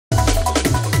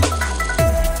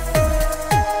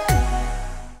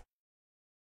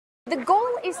The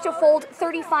goal is to fold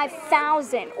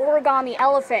 35,000 origami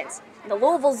elephants. The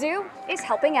Louisville Zoo is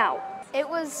helping out. It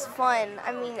was fun.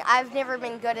 I mean, I've never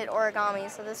been good at origami,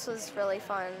 so this was really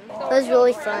fun. It was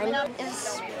really fun. It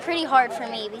was pretty hard for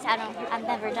me because I've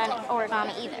never done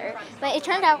origami either. But it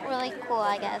turned out really cool,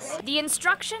 I guess. The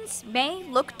instructions may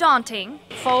look daunting.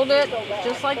 Fold it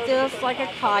just like this, like a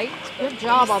kite. Good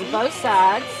job on both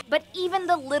sides. But even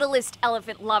the littlest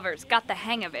elephant lovers got the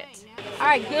hang of it. All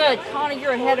right, good. Connie,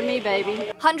 you're ahead of me,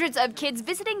 baby. Hundreds of kids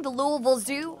visiting the Louisville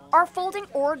Zoo are folding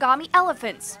origami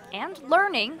elephants and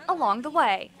learning along the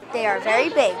way. They are very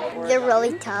big. They're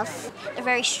really tough. They're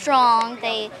very strong.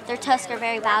 Their tusks are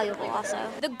very valuable also.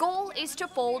 The goal is to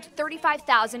fold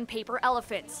 35,000 paper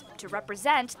elephants to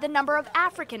represent the number of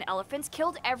African elephants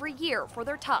killed every year for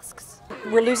their tusks.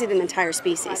 We're losing an entire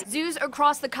species. Zoos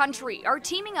across the country are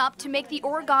teaming up to make the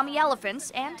origami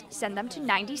elephants and send them to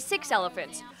 96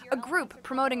 elephants, a group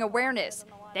promoting awareness.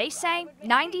 They say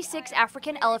 96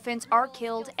 African elephants are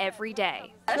killed every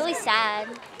day. It's really sad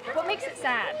What makes it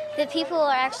sad? that people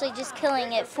are actually just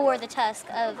killing it for the tusk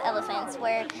of elephants,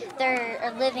 where they're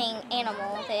a living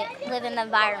animal that live in the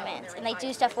environment, and they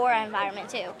do stuff for our environment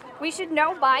too. We should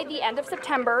know by the end of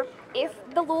September if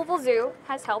the Louisville Zoo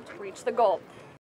has helped reach the goal.